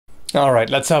All right,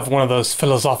 let's have one of those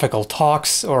philosophical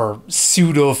talks, or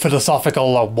pseudo-philosophical,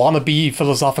 or wannabe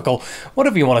philosophical,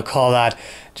 whatever you want to call that.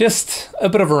 Just a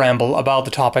bit of a ramble about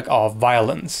the topic of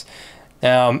violence.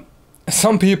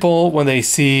 Some people, when they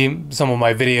see some of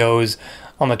my videos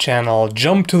on the channel,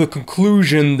 jump to the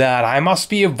conclusion that I must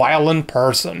be a violent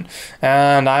person,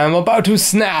 and I'm about to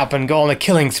snap and go on a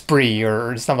killing spree,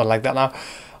 or something like that. Now,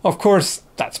 of course,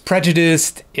 that's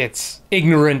prejudiced, it's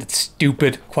ignorant, it's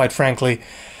stupid, quite frankly.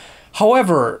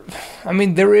 However, I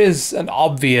mean, there is an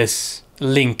obvious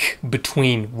link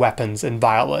between weapons and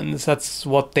violence. That's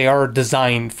what they are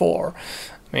designed for.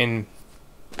 I mean,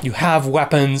 you have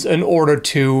weapons in order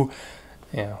to,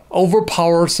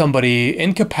 overpower somebody,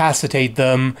 incapacitate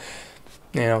them,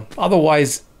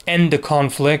 otherwise end a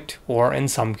conflict, or in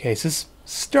some cases,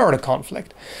 start a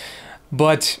conflict.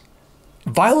 But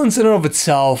violence in and of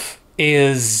itself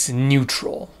is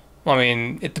neutral. I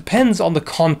mean, it depends on the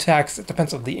context, it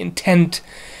depends on the intent,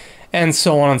 and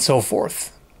so on and so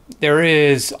forth. There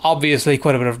is obviously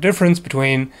quite a bit of difference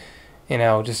between,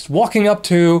 just walking up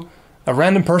to a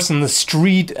random person in the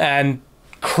street and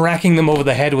cracking them over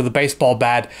the head with a baseball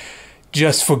bat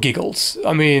just for giggles.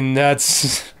 I mean,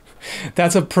 that's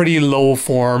a pretty low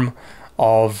form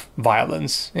of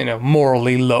violence,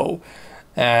 morally low.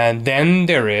 And then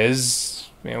there is,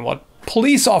 what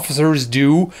police officers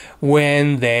do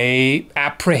when they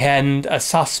apprehend a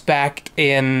suspect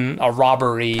in a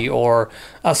robbery or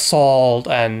assault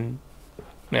and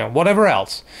whatever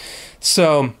else.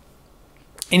 So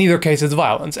in either case it's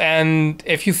violence. And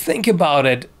if you think about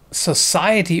it,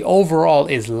 society overall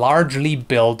is largely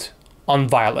built on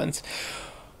violence,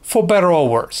 for better or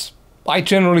worse. I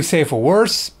generally say for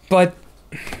worse, but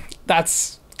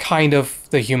that's kind of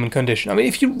the human condition. I mean,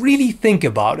 if you really think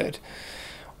about it,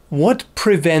 what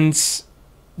prevents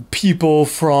people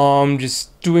from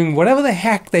just doing whatever the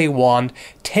heck they want,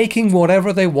 taking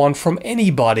whatever they want from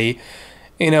anybody,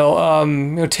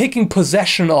 taking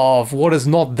possession of what is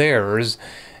not theirs,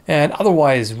 and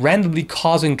otherwise randomly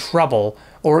causing trouble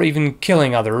or even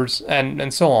killing others,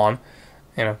 and so on,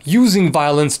 using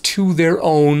violence to their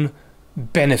own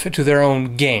benefit, to their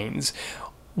own gains?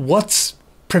 What's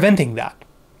preventing that?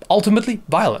 Ultimately,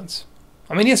 violence.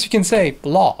 I mean, yes, you can say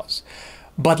laws.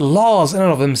 But laws in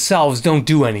and of themselves don't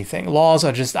do anything. Laws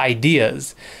are just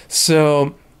ideas.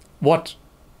 So what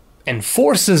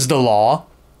enforces the law?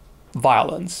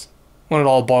 Violence, when it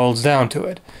all boils down to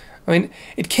it. I mean,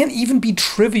 it can't even be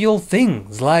trivial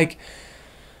things like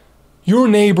your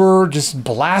neighbor just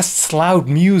blasts loud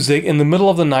music in the middle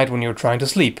of the night when you're trying to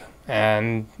sleep.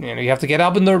 And you have to get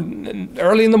up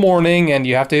early in the morning, and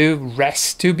you have to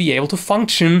rest to be able to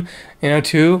function,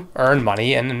 to earn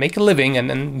money and make a living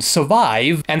and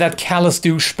survive. And that callous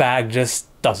douchebag just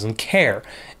doesn't care.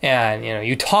 And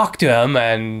you talk to him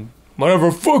and whatever,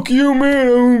 fuck you, man,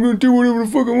 I'm gonna do whatever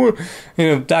the fuck I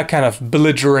want. That kind of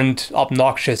belligerent,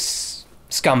 obnoxious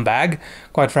scumbag,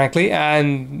 quite frankly.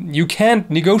 And you can't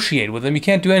negotiate with them. You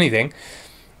can't do anything.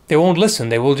 They won't listen.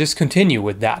 They will just continue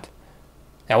with that.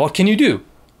 Now, what can you do?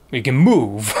 You can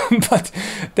move, but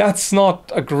that's not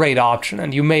a great option,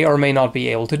 and you may or may not be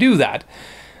able to do that.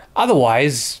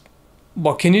 Otherwise,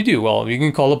 what can you do? Well, you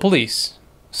can call the police.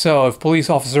 So if police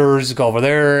officers go over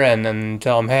there and then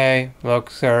tell them, hey,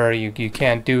 look, sir, you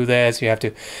can't do this. You have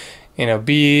to,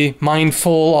 be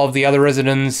mindful of the other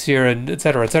residents here,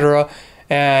 etc., etc.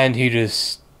 And he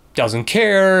just doesn't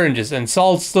care and just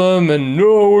insults them and,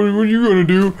 no, what are you going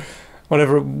to do?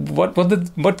 Whatever,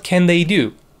 what can they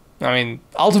do? I mean,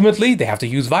 ultimately, they have to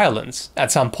use violence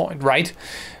at some point, right?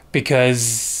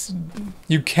 Because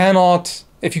you cannot,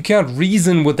 if you can't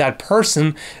reason with that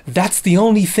person, that's the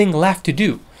only thing left to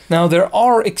do. Now, there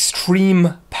are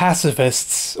extreme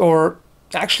pacifists, or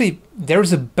actually,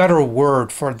 there's a better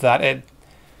word for that.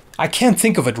 I can't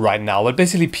think of it right now, but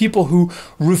basically people who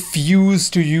refuse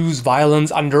to use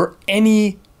violence under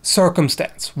any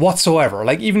circumstance whatsoever.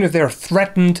 Like, even if they're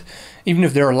threatened, even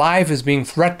if their life is being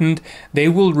threatened, they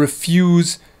will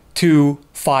refuse to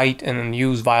fight and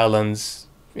use violence,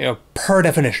 per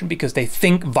definition, because they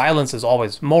think violence is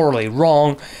always morally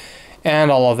wrong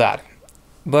and all of that.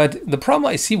 But the problem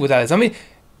I see with that is, I mean,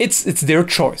 it's their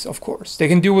choice, of course. They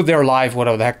can do with their life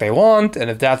whatever the heck they want, and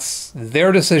if that's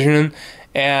their decision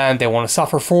and they want to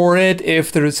suffer for it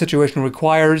if the situation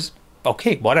requires,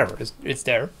 okay, whatever, it's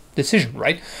their decision,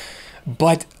 right?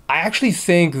 But I actually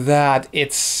think that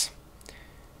it's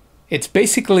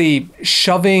basically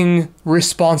shoving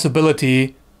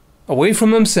responsibility away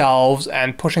from themselves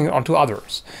and pushing it onto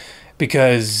others,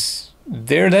 because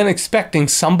they're then expecting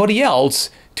somebody else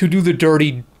to do the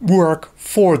dirty work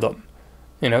for them.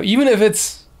 Even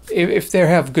if they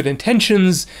have good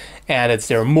intentions and it's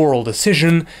their moral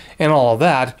decision and all of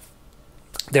that,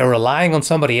 they're relying on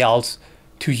somebody else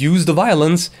to use the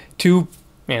violence to,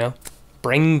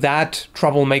 bring that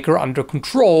troublemaker under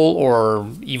control, or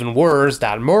even worse,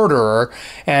 that murderer,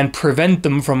 and prevent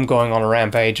them from going on a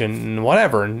rampage and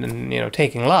whatever, and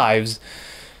taking lives.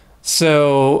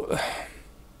 So,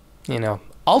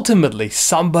 ultimately,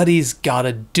 somebody's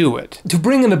gotta do it. To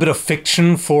bring in a bit of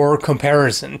fiction for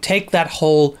comparison, take that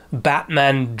whole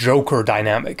Batman-Joker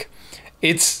dynamic.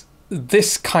 It's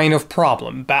this kind of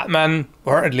problem. Batman,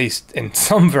 or at least in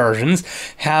some versions,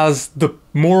 has the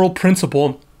moral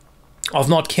principle of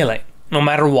not killing, no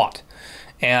matter what.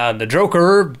 And the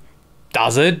Joker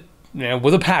does it,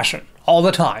 with a passion, all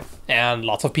the time. And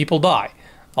lots of people die,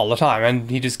 all the time.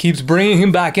 And he just keeps bringing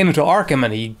him back into Arkham,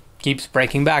 and he keeps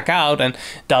breaking back out and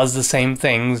does the same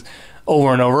things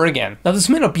over and over again. Now, this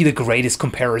may not be the greatest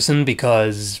comparison,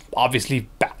 because obviously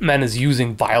Batman is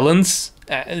using violence.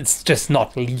 It's just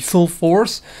not lethal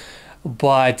force.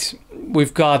 But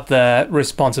we've got the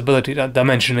responsibility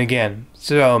dimension again.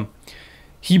 So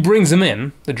he brings him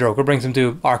in, the Joker brings him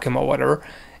to Arkham or whatever,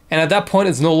 and at that point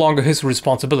it's no longer his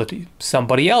responsibility.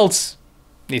 Somebody else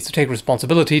needs to take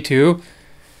responsibility to,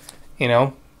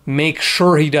 make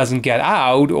sure he doesn't get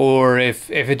out, or if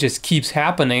it just keeps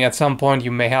happening, at some point you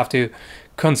may have to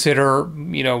consider,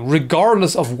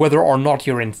 regardless of whether or not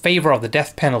you're in favor of the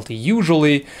death penalty,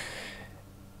 usually,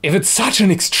 if it's such an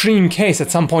extreme case,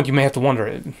 at some point you may have to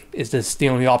wonder, is this the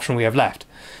only option we have left?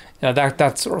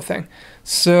 That sort of thing.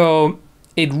 So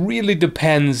it really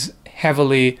depends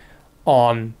heavily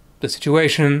on the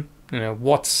situation,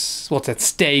 what's at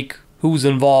stake, who's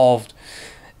involved,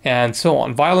 and so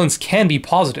on. Violence can be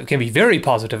positive, can be very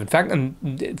positive, in fact,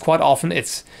 and quite often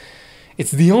it's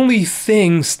the only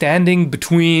thing standing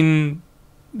between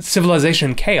civilization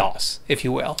and chaos, if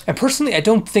you will. And personally, I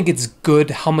don't think it's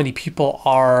good how many people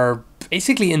are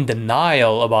basically in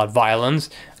denial about violence,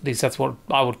 at least that's what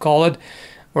I would call it,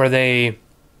 where they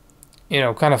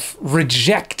kind of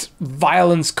reject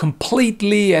violence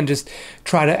completely and just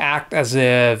try to act as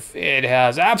if it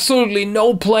has absolutely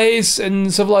no place in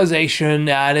civilization,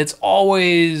 and it's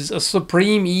always a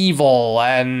supreme evil,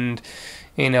 and,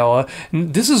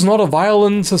 this is not a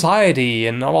violent society,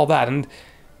 and all that. And,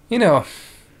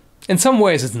 in some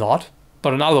ways it's not,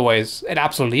 but in other ways it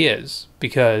absolutely is,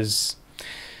 because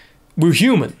we're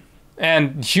human.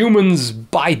 And humans,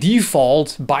 by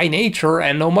default, by nature,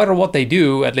 and no matter what they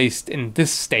do, at least in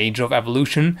this stage of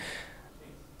evolution,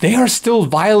 they are still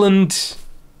violent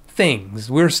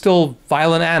things. We're still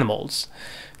violent animals,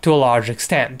 to a large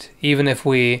extent. Even if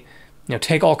we,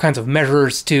 take all kinds of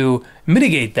measures to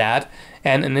mitigate that,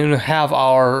 and then have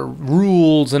our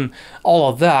rules and all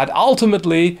of that,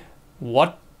 ultimately,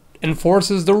 what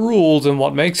enforces the rules and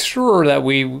what makes sure that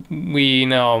we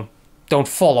don't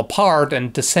fall apart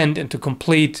and descend into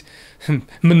complete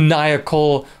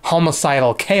maniacal,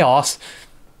 homicidal chaos,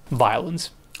 violence.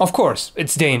 Of course,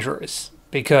 it's dangerous,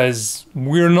 because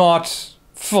we're not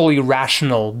fully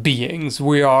rational beings.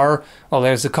 We are,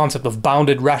 there's the concept of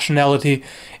bounded rationality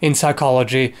in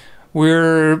psychology.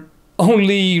 We're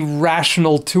only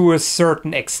rational to a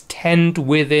certain extent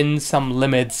within some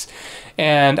limits,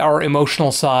 and our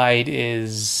emotional side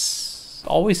is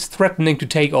always threatening to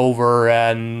take over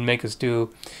and make us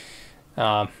do,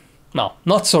 not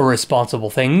so responsible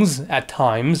things at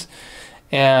times.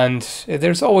 And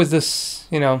there's always this,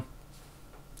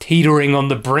 teetering on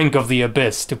the brink of the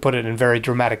abyss, to put it in very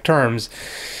dramatic terms.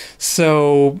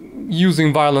 So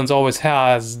using violence always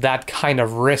has that kind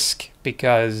of risk,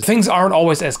 because things aren't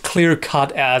always as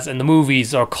clear-cut as in the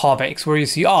movies or comics, where you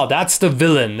see, that's the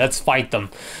villain, let's fight them.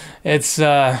 It's,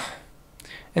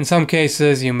 in some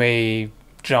cases, you may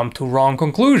jump to wrong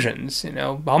conclusions.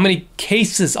 How many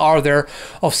cases are there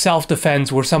of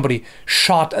self-defense where somebody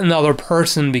shot another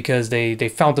person because they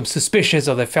found them suspicious,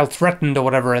 or they felt threatened or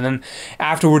whatever, and then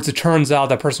afterwards it turns out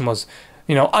that person was,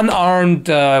 unarmed,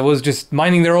 was just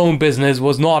minding their own business,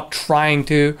 was not trying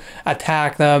to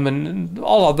attack them, and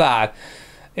all of that.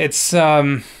 It's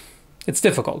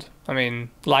difficult. I mean,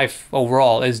 life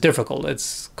overall is difficult.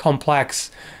 It's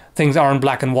complex. Things aren't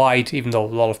black and white, even though a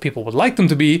lot of people would like them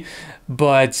to be.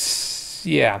 But,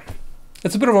 yeah,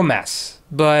 it's a bit of a mess.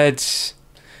 But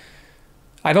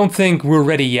I don't think we're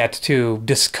ready yet to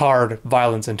discard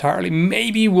violence entirely.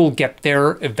 Maybe we'll get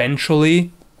there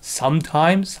eventually,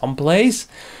 sometime, someplace.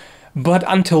 But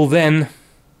until then,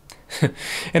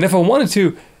 and if I wanted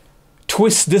to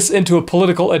twist this into a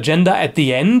political agenda at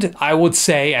the end, I would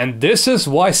say, and this is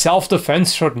why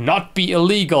self-defense should not be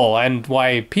illegal, and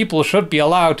why people should be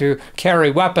allowed to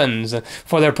carry weapons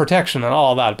for their protection and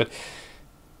all that. But,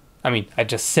 I mean, I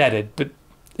just said it, but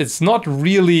it's not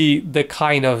really the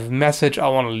kind of message I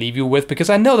want to leave you with, because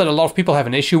I know that a lot of people have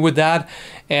an issue with that,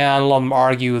 and a lot of them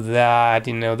argue that,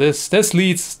 you know, this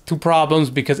leads to problems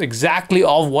because exactly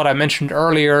of what I mentioned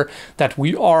earlier, that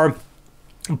we are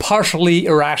partially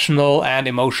irrational and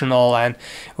emotional, and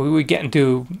we get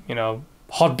into, you know,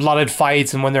 hot-blooded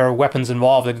fights, and when there are weapons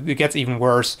involved, it gets even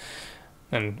worse.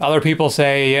 And other people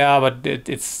say, yeah, but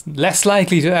it's less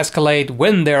likely to escalate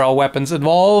when there are weapons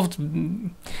involved.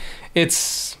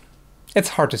 It's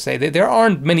hard to say. There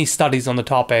aren't many studies on the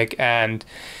topic, and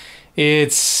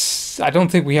I don't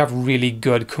think we have really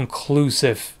good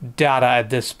conclusive data at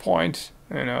this point.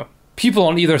 You know, people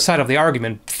on either side of the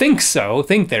argument think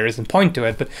there is, and point to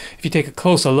it, but if you take a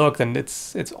closer look, then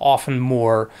it's often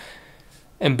more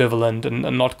ambivalent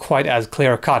and not quite as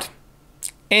clear-cut.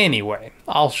 Anyway,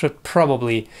 I should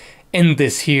probably end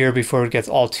this here before it gets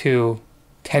all too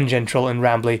tangential and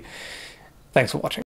rambly. Thanks for watching.